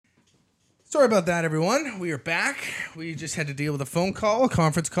Sorry about that, everyone. We are back. We just had to deal with a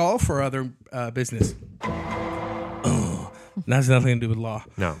conference call for other business. Oh, that has nothing to do with law.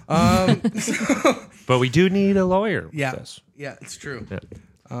 No. But we do need a lawyer. Yeah, it's true. Yeah.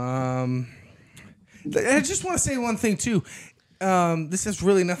 I just want to say one thing, too. This has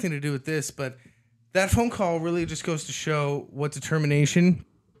really nothing to do with this, but that phone call really just goes to show what determination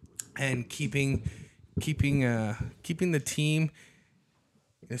and keeping the team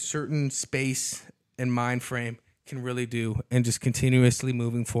in a certain space and mind frame can really do, and just continuously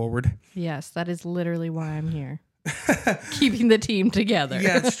moving forward. Yes, that is literally why I'm here. Keeping the team together.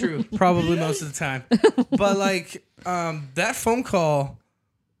 Yeah, it's true. Probably most of the time. But like that phone call,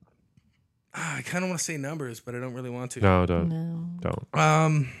 I kind of want to say numbers, but I don't really want to. No,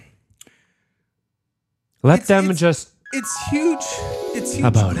 don't. Let them just. It's huge. It's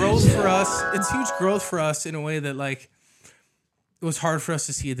huge growth for us. It's huge growth for us in a way that like it was hard for us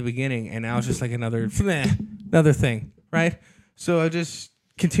to see at the beginning, and now it's just like another thing, right? So just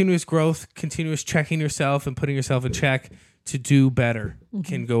continuous growth, continuous checking yourself and putting yourself in check to do better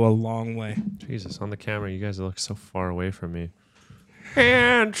can go a long way. Jesus, on the camera, you guys look so far away from me.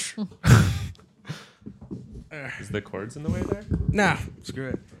 Hands. Is the cords in the way there? Nah, screw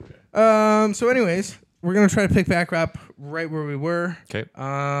it. Okay. So anyways, we're going to try to pick back up right where we were. Okay.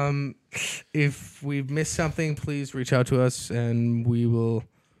 If we've missed something, please reach out to us and we will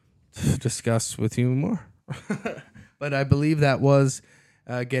discuss with you more. But I believe that was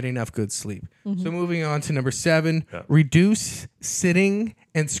get enough good sleep. Mm-hmm. So moving on to number 7, reduce sitting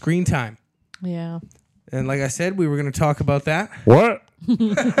and screen time. Yeah. And like I said, we were going to talk about that. What?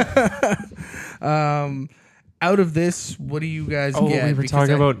 Out of this, what do you guys get? We were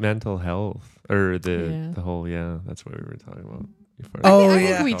talking about mental health. Or the whole, that's what we were talking about before. I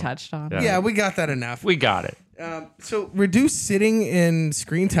think we touched on it. Yeah, we got that enough. We got it. So reduce sitting and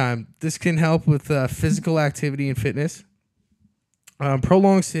screen time. This can help with physical activity and fitness.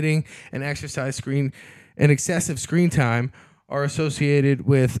 Prolonged sitting and excessive screen time are associated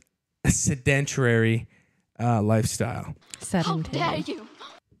with a sedentary lifestyle. Sedentary. How dare you?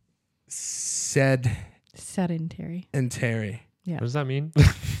 Sedentary. Yeah. What does that mean?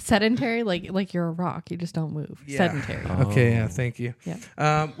 Sedentary, like you're a rock. You just don't move. Yeah. Sedentary. Okay, yeah, thank you.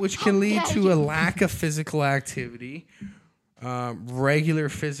 Yeah. Which can lead to a lack of physical activity. Regular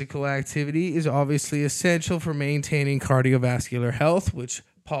physical activity is obviously essential for maintaining cardiovascular health, which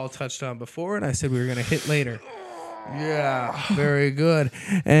Paul touched on before, and I said we were going to hit later. Yeah, very good.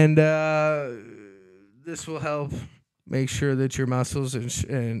 And this will help make sure that your muscles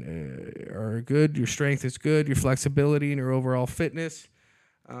are good, your strength is good, your flexibility and your overall fitness.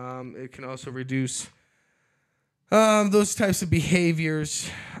 It can also reduce those types of behaviors.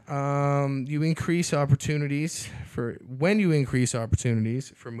 You increase opportunities for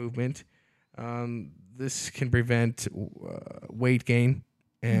movement. This can prevent weight gain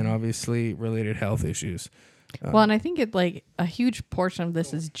and obviously related health issues. Well, and I think a huge portion of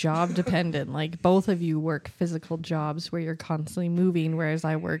this is job dependent. Like both of you work physical jobs where you're constantly moving, whereas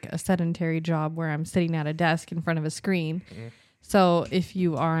I work a sedentary job where I'm sitting at a desk in front of a screen. Mm-hmm. So if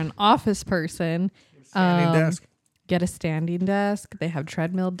you are an office person, desk. Get a standing desk. They have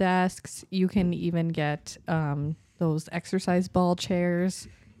treadmill desks. You can even get those exercise ball chairs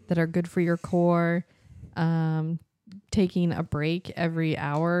that are good for your core. Taking a break every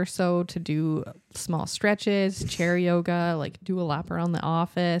hour or so to do small stretches, chair yoga, like do a lap around the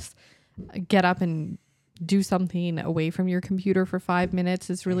office, get up and do something away from your computer for 5 minutes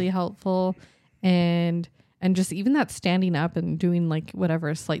is really helpful. And just even that standing up and doing like whatever,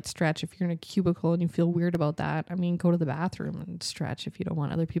 a slight stretch. If you're in a cubicle and you feel weird about that, I mean, go to the bathroom and stretch if you don't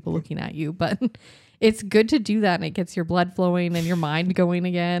want other people looking at you. But it's good to do that, and it gets your blood flowing and your mind going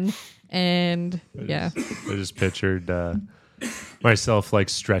again. And I just pictured myself like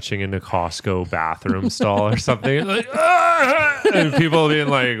stretching in a Costco bathroom stall or something, like, and people being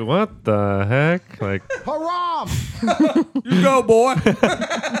like, "What the heck?" Like, haram! You go, boy.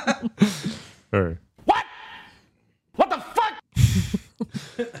 Or what the fuck?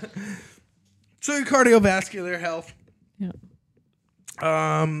 So your cardiovascular health. Yeah.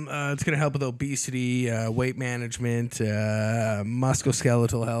 It's going to help with obesity, weight management,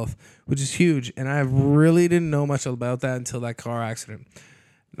 musculoskeletal health, which is huge. And I really didn't know much about that until that car accident.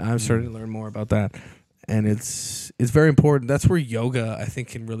 I'm starting to learn more about that. And it's very important. That's where yoga, I think,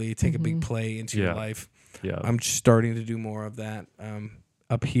 can really take a big play into your life. Yeah. I'm starting to do more of that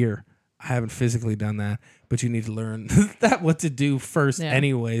up here. I haven't physically done that, but you need to learn what to do first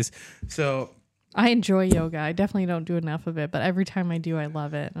anyways. So I enjoy yoga. I definitely don't do enough of it, but every time I do, I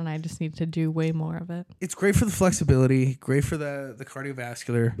love it, and I just need to do way more of it. It's great for the flexibility, great for the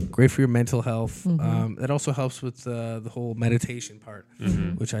cardiovascular, great for your mental health. It also helps with the whole meditation part,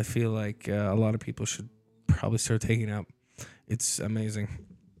 which I feel like a lot of people should probably start taking up. It's amazing.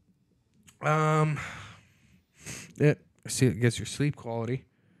 It gets your sleep quality.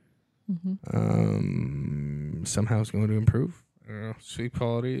 Somehow it's going to improve. Sleep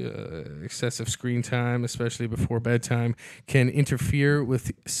quality, excessive screen time, especially before bedtime, can interfere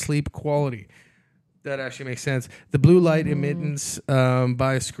with sleep quality. That actually makes sense. The blue light emittance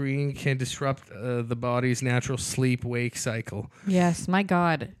by a screen can disrupt the body's natural sleep-wake cycle. Yes, my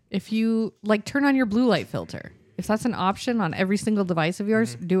God. If you turn on your blue light filter, if that's an option on every single device of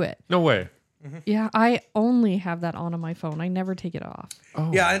yours, do it. No way. Yeah, I only have that on my phone. I never take it off.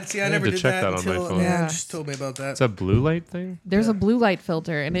 Oh, Yeah, I never to did check that that on my until phone. Nan just told me about that. It's a blue light thing? There's a blue light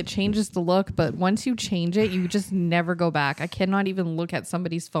filter, and it changes the look, but once you change it, you just never go back. I cannot even look at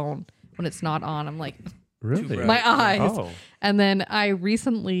somebody's phone when it's not on. I'm like, Really? bright. my eyes. Oh. And then I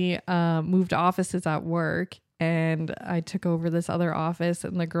recently moved offices at work, and I took over this other office,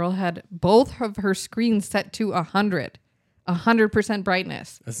 and the girl had both of her screens set to 100%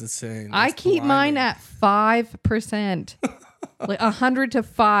 brightness. That's insane. I keep mine at 5%. 100 to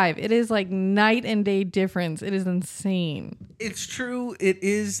 5. It is like night and day difference. It is insane. It's true. It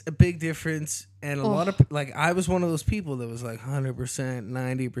is a big difference. And a lot of, I was one of those people that was like 100%,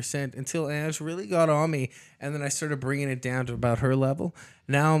 90% until Ange really got on me. And then I started bringing it down to about her level.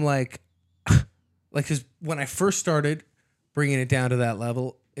 Now I'm like, because when I first started bringing it down to that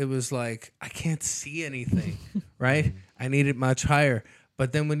level, it was like, I can't see anything, right? I need it much higher.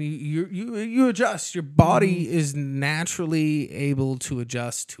 But then when you adjust, your body is naturally able to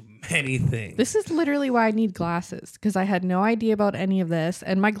adjust to many things. This is literally why I need glasses, because I had no idea about any of this.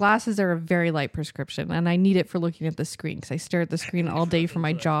 And my glasses are a very light prescription, and I need it for looking at the screen, because I stare at the screen all day for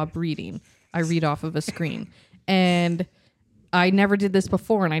my job reading. I read off of a screen. And I never did this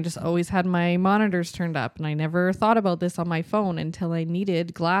before, and I just always had my monitors turned up, and I never thought about this on my phone until I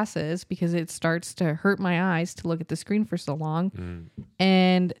needed glasses, because it starts to hurt my eyes to look at the screen for so long.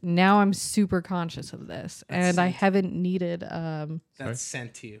 And now I'm super conscious of this, and I haven't needed That's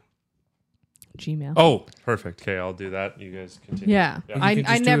sent to you. Gmail. Oh, perfect. Okay, I'll do that. You guys continue. Yeah. You can I just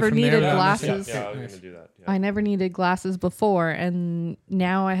do it never from needed there. glasses. Yeah, I'm going to do that. Yeah. I never needed glasses before, and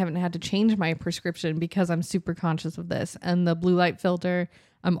now I haven't had to change my prescription because I'm super conscious of this. And the blue light filter,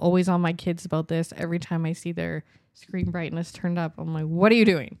 I'm always on my kids about this. Every time I see their screen brightness turned up, I'm like, what are you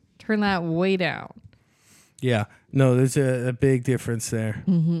doing? Turn that way down. Yeah. No, there's a big difference there.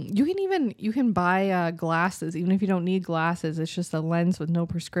 You can buy glasses, even if you don't need glasses. It's just a lens with no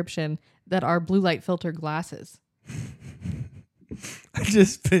prescription that are blue light filter glasses. I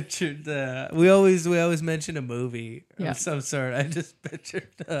just pictured we always mention a movie Yeah. of some sort. I just pictured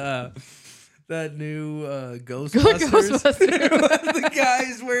that new Ghostbusters. Ghostbusters. The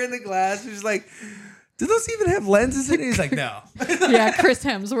guy's wearing the glasses. Like, do those even have lenses in it? He's like, no. Yeah, Chris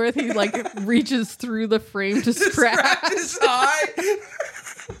Hemsworth, he reaches through the frame to scratch. His eye.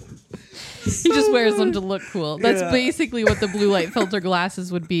 He just wears them to look cool. That's Yeah. basically what the blue light filter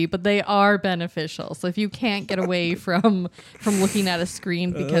glasses would be, but they are beneficial. So if you can't get away from looking at a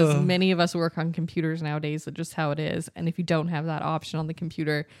screen, because many of us work on computers nowadays, that's just how it is. And if you don't have that option on the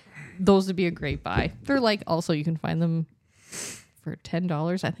computer, those would be a great buy. They're also you can find them for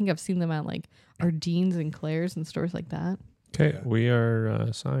 $10. I think I've seen them at Ardene's and Claire's and stores like that. Okay, we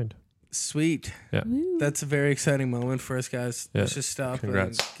are signed. Sweet. Yeah. Woo. That's a very exciting moment for us, guys. Yeah. Let's just stop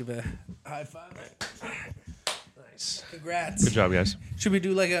Congrats. and give a high five. Nice. Congrats. Good job, guys. Should we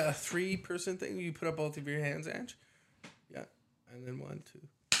do like a 3-person thing? You put up both of your hands, Ange? Yeah. And then 1, 2.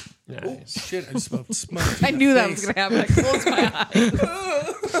 Oh, Nice. shit. I just smoked. I knew that was going to happen. I closed my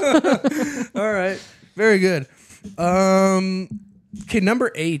eyes. All right. Very good. Okay, number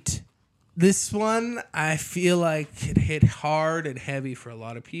 8. This one, I feel like it hit hard and heavy for a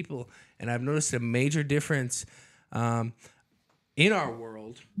lot of people. And I've noticed a major difference in our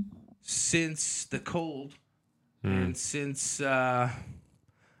world since the cold and since, I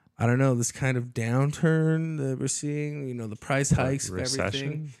don't know, this kind of downturn that we're seeing, the price hikes of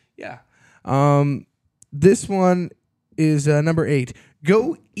everything. Yeah. This one is number 8.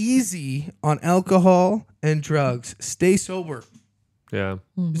 Go easy on alcohol and drugs. Stay sober. Yeah.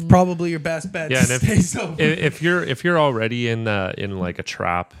 It's probably your best bet. Yeah, To and stay sober. if you're already in like a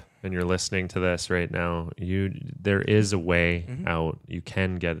trap and you're listening to this right now, there is a way out. You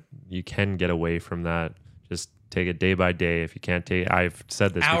can get away from that. Just take it day by day. If you can't take, I've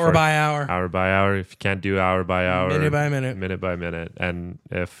said this Hour before, by hour. hour by hour. If you can't do hour by hour, Minute by minute. minute by minute. And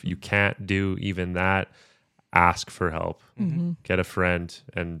if you can't do even that, ask for help. Get a friend,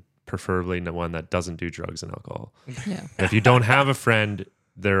 and preferably one that doesn't do drugs and alcohol. Yeah. And if you don't have a friend,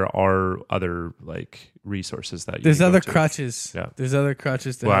 there are other like resources that you There's can go other to. crutches. Yeah. There's other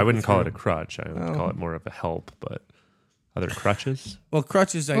crutches. To Well, I help wouldn't you call it through. a crutch. I would call it more of a help, but other crutches. Well,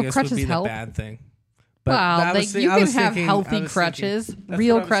 crutches, I Well, guess, crutches would be help. the bad thing. But Well, that like was you I can was have thinking- I healthy was crutches. thinking- that's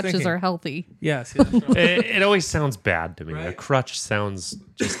Real what I was crutches thinking. are healthy. Yes. yes, that's what I was- It always sounds bad to me. A Right? crutch sounds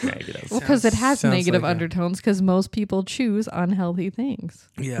just negative. Well, because it has Sounds negative like a- undertones. Because most people choose unhealthy things.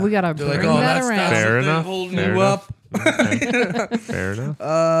 Yeah. We gotta They're bring like, oh, that that's, around. That's Fair the thing enough, holding fair you enough. up. Fair enough.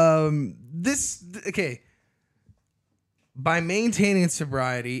 Okay. By maintaining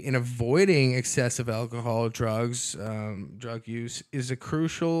sobriety and avoiding excessive alcohol, drugs, drug use is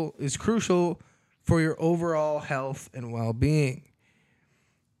crucial for your overall health and well-being.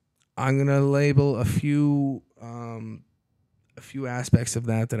 I'm gonna label a few aspects of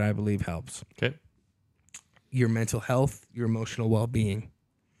that I believe helps. Okay. Your mental health, your emotional well-being,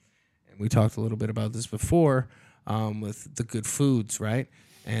 and we talked a little bit about this before with the good foods, right,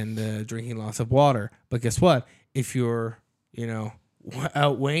 and drinking lots of water. But guess what? If you're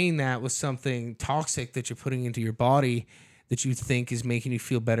outweighing that with something toxic that you're putting into your body that you think is making you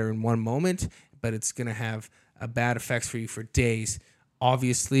feel better in one moment, but it's going to have bad effects for you for days,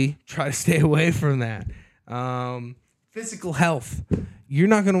 obviously try to stay away from that. Physical health. You're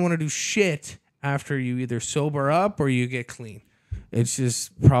not going to want to do shit after you either sober up or you get clean. It's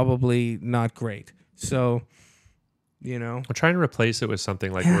just probably not great. So, I'm trying to replace it with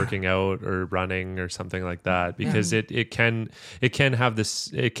something like working out or running or something like that, because it can have a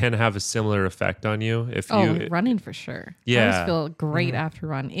similar effect on you if you Running for sure. I Yeah. always feel great after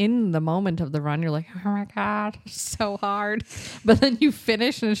run. In the moment of the run, you're like, oh my God, so hard. But then you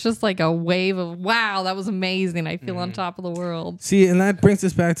finish and it's just like a wave of, wow, that was amazing. I feel on top of the world. see, and that brings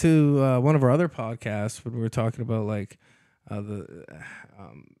us back to one of our other podcasts when we were talking about like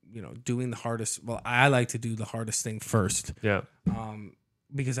doing the hardest. Well, I like to do the hardest thing first. yeah.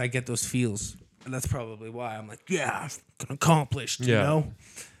 Because I get those feels. And that's probably why I'm like, yeah, accomplished, you Yeah. know?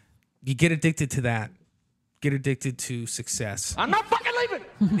 You get addicted to that. Get addicted to success. I'm not fucking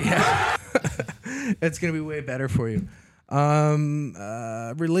leaving. Yeah. It's going to be way better for you.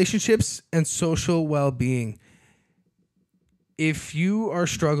 Relationships and social well-being. If you are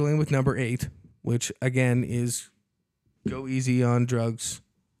struggling with number 8, which again is go easy on drugs,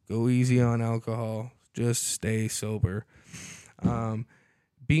 go easy on alcohol, just stay sober.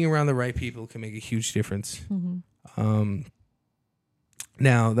 Being around the right people can make a huge difference.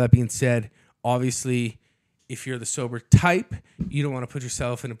 Now, that being said, obviously, if you're the sober type, you don't want to put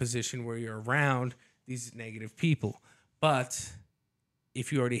yourself in a position where you're around these negative people. But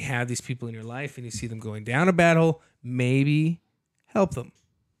if you already have these people in your life and you see them going down a bad hole, maybe help them.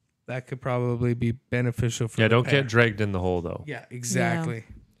 That could probably be beneficial for Yeah, the don't pair. get dragged in the hole though. Yeah, exactly.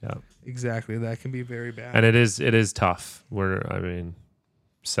 Yeah. Exactly. That can be very bad. And it is tough.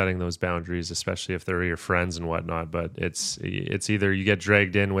 Setting those boundaries, especially if they're your friends and whatnot. But it's either you get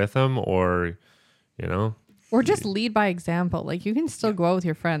dragged in with them, or Or just lead by example. Like you can still go out with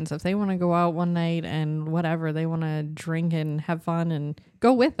your friends. If they want to go out one night and whatever, they want to drink and have fun, and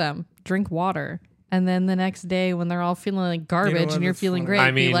go with them, drink water. And then the next day when they're all feeling like garbage what? and you're That's feeling funny. great,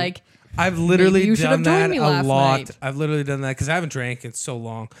 I mean, be like, I've literally Maybe you should done have joined that me a last lot. night. I've literally done that because I haven't drank in so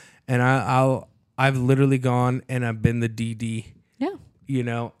long, and I've literally gone and I've been the DD,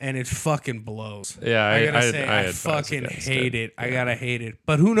 yeah. And it fucking blows. Yeah, I gotta say, I advise fucking against hate it. I Yeah. gotta hate it.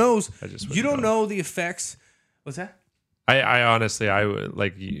 But who knows? I just You wouldn't don't go. know the effects. What's that? I honestly, I would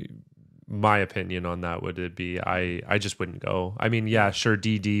like my opinion on that would be I just wouldn't go. I mean, yeah, sure,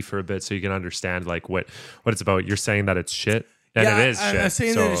 DD for a bit so you can understand like what it's about. You're saying that it's shit, and it is shit. I'm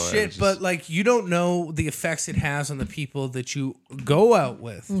saying that it's shit, but like you don't know the effects it has on the people that you go out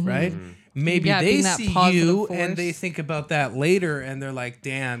with, right? Maybe Yeah, they being that see positive you force. and they think about that later, and they're like,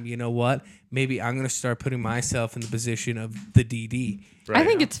 "Damn, you know what? Maybe I'm gonna start putting myself in the position of the DD." I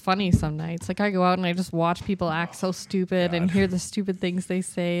think it's funny some nights. Like I go out and I just watch people act so stupid and hear the stupid things they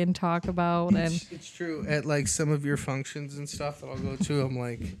say and talk about. And It's true. At like some of your functions and stuff that I'll go to, I'm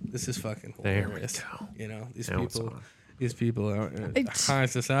like, "This is fucking There we hilarious." go. These Now it's people. on. These people are in It's- high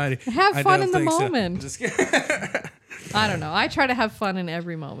society. have I fun don't in the think so. moment. Just kidding. I don't know. I try to have fun in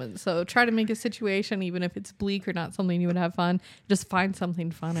every moment. So try to make a situation, even if it's bleak or not something you would have fun, just find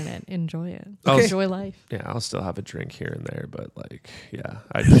something fun in it. Enjoy it. Okay. Enjoy life. Yeah, I'll still have a drink here and there, but like, yeah,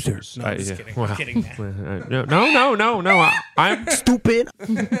 I just, Just kidding. well, Kidding, man. no. I'm Stupid.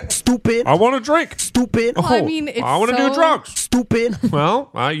 Stupid. I want to drink. Stupid. Well, I mean, it's I want to do so- drugs. Stupid. Well,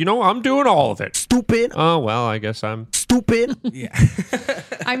 I'm doing all of it. Stupid. Oh well, I guess I'm. Stupid. Yeah.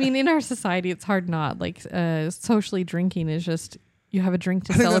 I mean, in our society, it's hard not. Like, socially drinking is just, you have a drink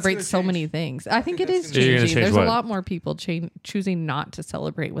to I think that's celebrate gonna so change. many things. I think it that's is gonna You're gonna changing. change There's what? a lot more people choosing not to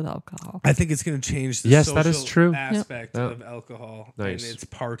celebrate with alcohol. I think it's going to change the Yes, social that is true. aspect Yep. of alcohol Nice. and its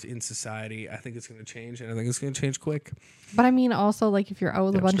part in society. I think it's going to change, and I think it's going to change quick. But I mean, also, like, if you're out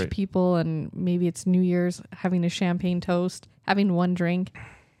with a Yeah, bunch straight. of people and maybe it's New Year's, having a champagne toast, having one drink,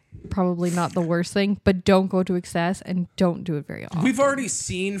 probably not the worst thing, but don't go to excess and don't do it very often. We've already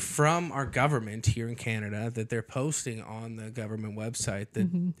seen from our government here in Canada that they're posting on the government website that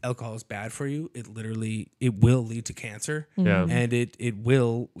alcohol is bad for you. It will lead to cancer, Yeah. and it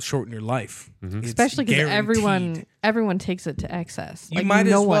will shorten your life. It's Especially because guaranteed. everyone takes it to excess. You Like, might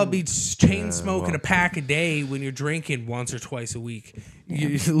no as well one- be chain smoking a pack a day when you're drinking once or twice a week.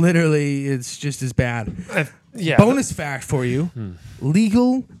 You, literally, it's just as bad. Yeah. Bonus fact for you: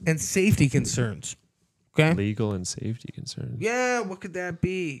 legal and safety concerns. Okay. Legal and safety concerns. Yeah, what could that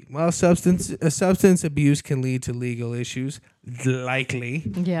be? Well, substance abuse can lead to legal issues, likely.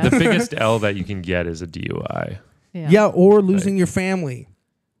 Yeah. The biggest L that you can get is a DUI. Yeah, or losing your family,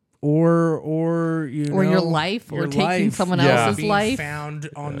 or your life, or taking someone Yeah. else's being life. found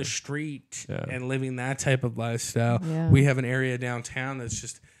on the street Yeah. and living that type of lifestyle. Yeah. We have an area downtown that's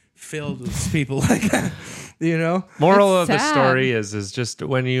just filled with people like that. You know, Moral It's of the sad. story is just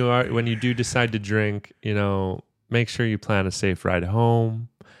when you do decide to drink, make sure you plan a safe ride home.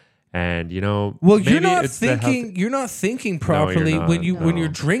 And well, maybe you're not it's the thinking. You're not thinking properly not, when when no. you're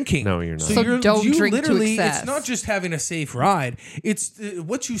drinking. No, you're not. So don't drink to literally. excess. It's not just having a safe ride. It's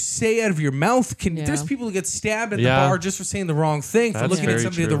what you say out of your mouth. Yeah. There's people who get stabbed at Yeah. the bar just for saying the wrong thing, for That's looking at very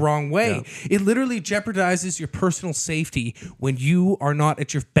somebody true. the wrong way. It literally jeopardizes your personal safety when you are not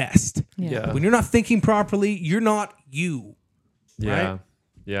at your best. Yeah. When you're not thinking properly, you're not you. Yeah. Right?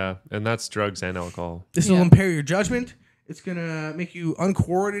 Yeah. And that's drugs and alcohol. This will impair your judgment. It's gonna make you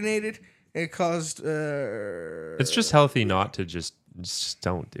uncoordinated. It caused. It's just healthy not to just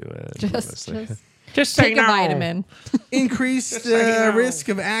don't do it. honestly. Just take a vitamin. increased risk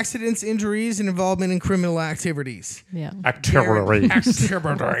of accidents, injuries, and involvement in criminal activities. Yeah. Activity.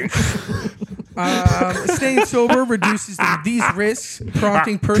 Staying sober reduces these risks,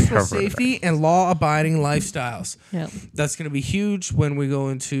 prompting personal safety and law-abiding lifestyles. Yeah. That's going to be huge when we go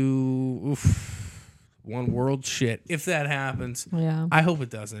into one world shit. If that happens, Yeah. I hope it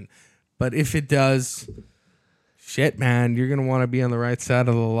doesn't. But if it does, shit, man, you're going to want to be on the right side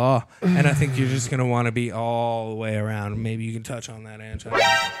of the law. And I think you're just going to want to be all the way around. Maybe you can touch on that, Angela.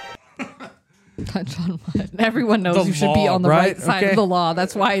 Touch on what? Everyone knows The you should be law, on the right side Okay. of the law.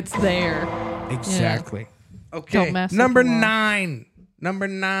 That's why it's there. Exactly. Okay. Don't mess with Number the law. 9. Number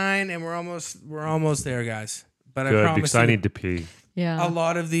 9, and we're almost there, guys. But I Good, promise because I you, need to pee. Yeah. a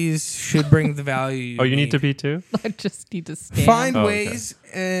lot of these should bring the value. Oh, you need to pee too? I just need to stand. Find Oh, okay. ways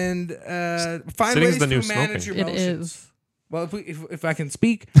and find Sitting's ways the to new manage smoking. your It emotions. is. Well, if I can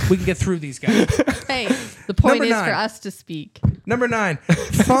speak, we can get through these guys. Hey, the point Number is 9. for us to speak. Number 9,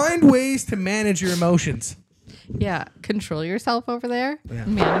 find ways to manage your emotions. Yeah. Control yourself over there. Yeah.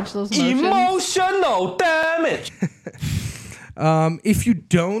 Manage those emotions. Emotional damage. If you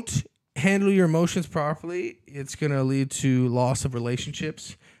don't handle your emotions properly, it's going to lead to loss of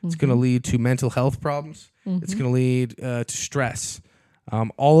relationships. It's going to lead to mental health problems. It's going to lead to stress.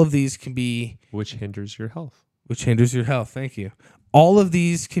 All of these can be, Which hinders your health. which hinders your health. Thank you. All of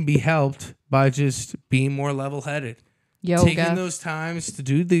these can be helped by just being more level-headed. Taking Yoga. those times to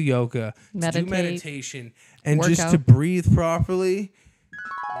do the yoga, to Meditate. do meditation, and Work just out. to breathe properly.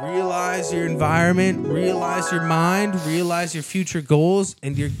 Realize your environment, realize your mind, realize your future goals,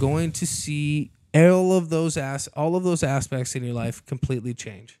 and you're going to see all of those aspects in your life completely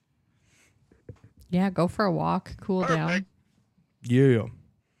change. Yeah. Go for a walk. Cool down. Yeah.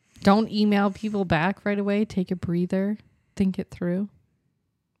 Don't email people back right away. Take a breather. Think it through.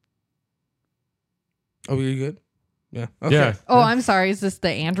 Oh, you good? Yeah. Okay. Yeah. Oh, I'm sorry. Is this the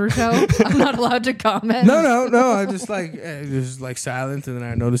Andrew show? I'm not allowed to comment. No. I just like silent, and then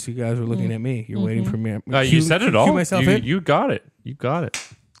I noticed you guys were looking at me. You're waiting for me. You said it all. Cue myself in. You got it. You got it.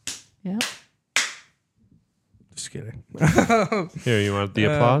 Yeah. Just kidding. Here, you want the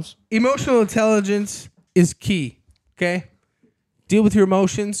applause? Emotional intelligence is key. Okay, deal with your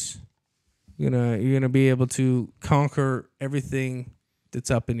emotions. You're gonna be able to conquer everything that's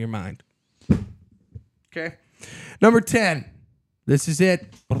up in your mind. Okay. Number 10. This is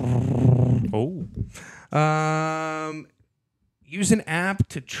it. Oh. Use an app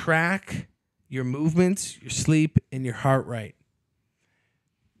to track your movements, your sleep, and your heart rate.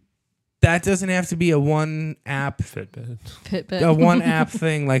 That doesn't have to be a one app Fitbit. a one app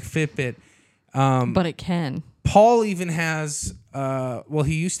thing like Fitbit. But it can. Paul even has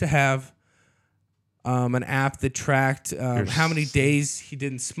he used to have an app that tracked how many days he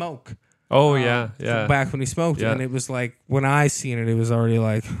didn't smoke. Oh, yeah. Back when he smoked. Yeah. And it was like, when I seen it, it was already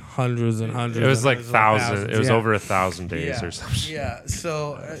like hundreds and hundreds. It was and like hundreds of thousands. It was Yeah. over 1,000 days or something. Yeah.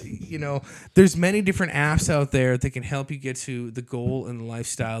 So, there's many different apps out there that can help you get to the goal and the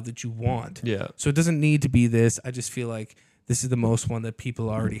lifestyle that you want. Yeah. So it doesn't need to be this. I just feel like this is the most one that people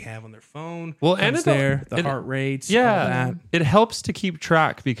already have on their phone. Well, Comes and there, the heart rates, all that. It helps to keep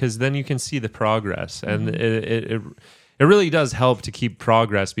track because then you can see the progress, and it really does help to keep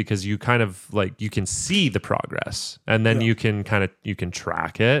progress because you kind of like you can see the progress, and then you can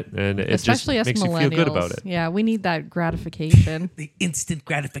track it, and it Especially just us makes you feel good about it. Yeah, we need that gratification. The instant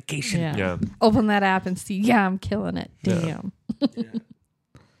gratification. Yeah. Open that app and see, yeah, I'm killing it. Damn.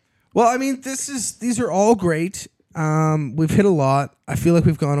 Well, I mean, these are all great. We've hit a lot. I feel like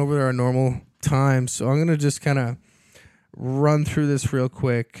we've gone over our normal time, so I'm gonna just kind of run through this real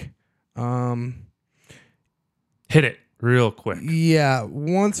quick. Hit it real quick. Yeah,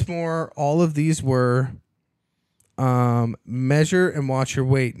 once more, all of these were measure and watch your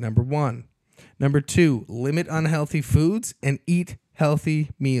weight. Number 1. Number 2, limit unhealthy foods and eat healthy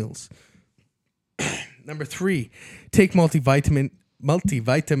meals. Number 3, take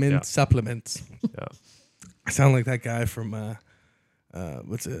multivitamin supplements. Yeah. I sound like that guy from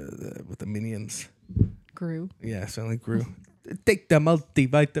with the Minions. Grew. Yeah, I sound like Gru. Take the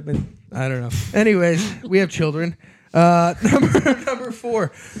multivitamin. I don't know. Anyways, we have children. Number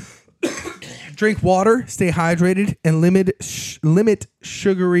 4. Drink water, stay hydrated, and limit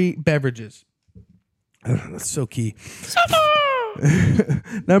sugary beverages. That's so key.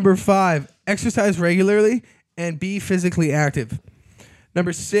 Number 5. Exercise regularly and be physically active.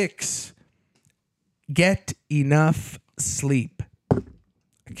 Number 6. Get enough sleep.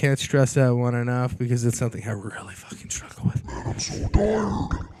 I can't stress that one enough because it's something I really fucking struggle with. I'm so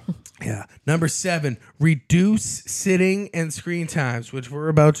tired. Yeah. Number 7, reduce sitting and screen times, which we're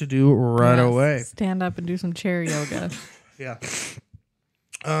about to do right away. Stand up and do some chair yoga. Yeah.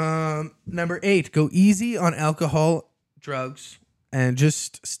 Number 8, go easy on alcohol, drugs, and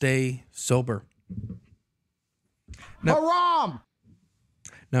just stay sober. Haram!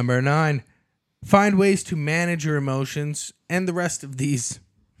 Number 9, find ways to manage your emotions, and the rest of these,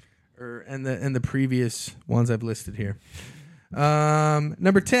 and the previous ones I've listed here.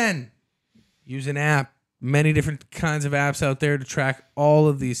 Number 10, use an app. Many different kinds of apps out there to track all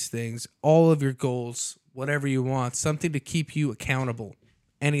of these things, all of your goals, whatever you want, something to keep you accountable.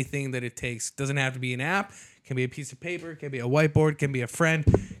 Anything that it takes. Doesn't have to be an app. Can be a piece of paper. Can be a whiteboard. Can be a friend.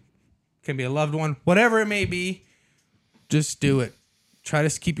 Can be a loved one. Whatever it may be, just do it. Try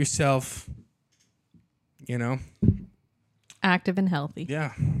to keep yourself, Active and healthy.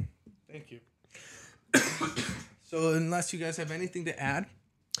 Yeah. Thank you. So unless you guys have anything to add.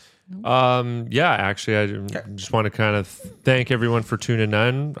 Yeah, actually, I just want to kind of thank everyone for tuning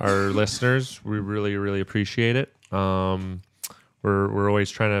in, our listeners. We really, really appreciate it. We're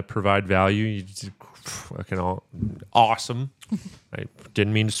always trying to provide value. You fucking awesome. I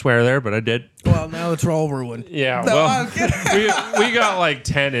didn't mean to swear there, but I did. Well, now it's all ruined. Yeah, No, well, I'm kidding. we got like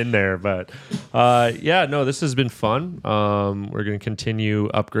 10 in there, but this has been fun. We're going to continue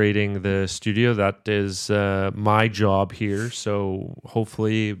upgrading the studio. That is my job here. So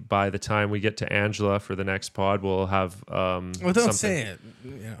hopefully by the time we get to Angela for the next pod, we'll have Well, don't something. say it.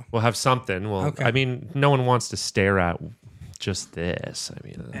 We'll have something. Well, Okay. I mean, no one wants to stare at just this. I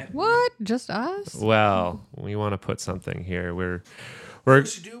mean, What? Just us? well, we want to put something here. We're We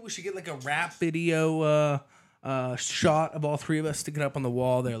should get like a rap video shot of all three of us sticking up on the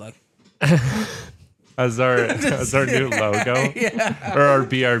wall there, like as our new logo or our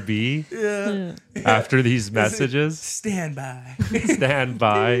BRB after these messages. stand by. Stand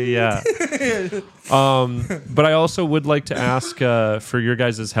by, yeah. But I also would like to ask for your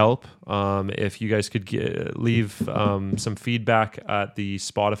guys' help. If you guys could leave some feedback at the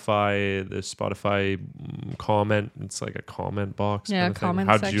Spotify comment. It's like a comment box. Yeah, kind of thing. comment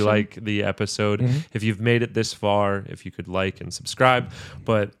How did you section. like the episode? If you've made it this far, if you could like and subscribe.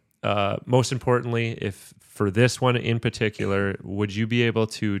 But most importantly, if for this one in particular, would you be able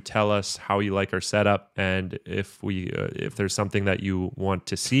to tell us how you like our setup, and if there's something that you want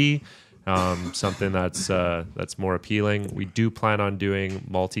to see something that's more appealing. We do plan on doing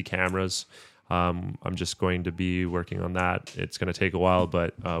multi-cameras. I'm just going to be working on that. It's going to take a while,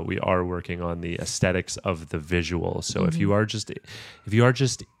 but we are working on the aesthetics of the visual. So if we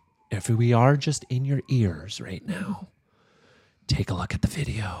are just in your ears right now, take a look at the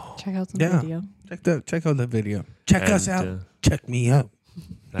video. Check out some Yeah. video. Check out the video. Check us And, out. Check me out.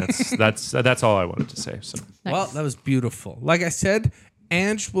 That's all I wanted to say. So Nice. Well, that was beautiful. Like I said,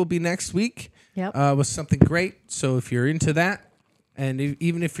 Ange will be next week Yep. with something great. So if you're into that, and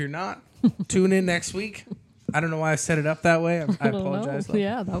even if you're not, tune in next week. I don't know why I set it up that way. I I don't apologize. know.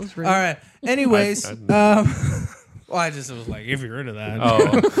 Yeah, that was rude. All right. Anyways, I- well, I just was like, if you're into that,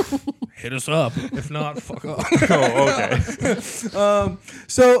 oh, hit us up. If not, fuck off. okay.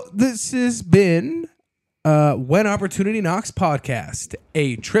 So this has been When Opportunity Knocks podcast,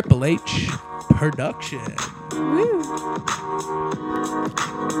 a Triple H production. Woo.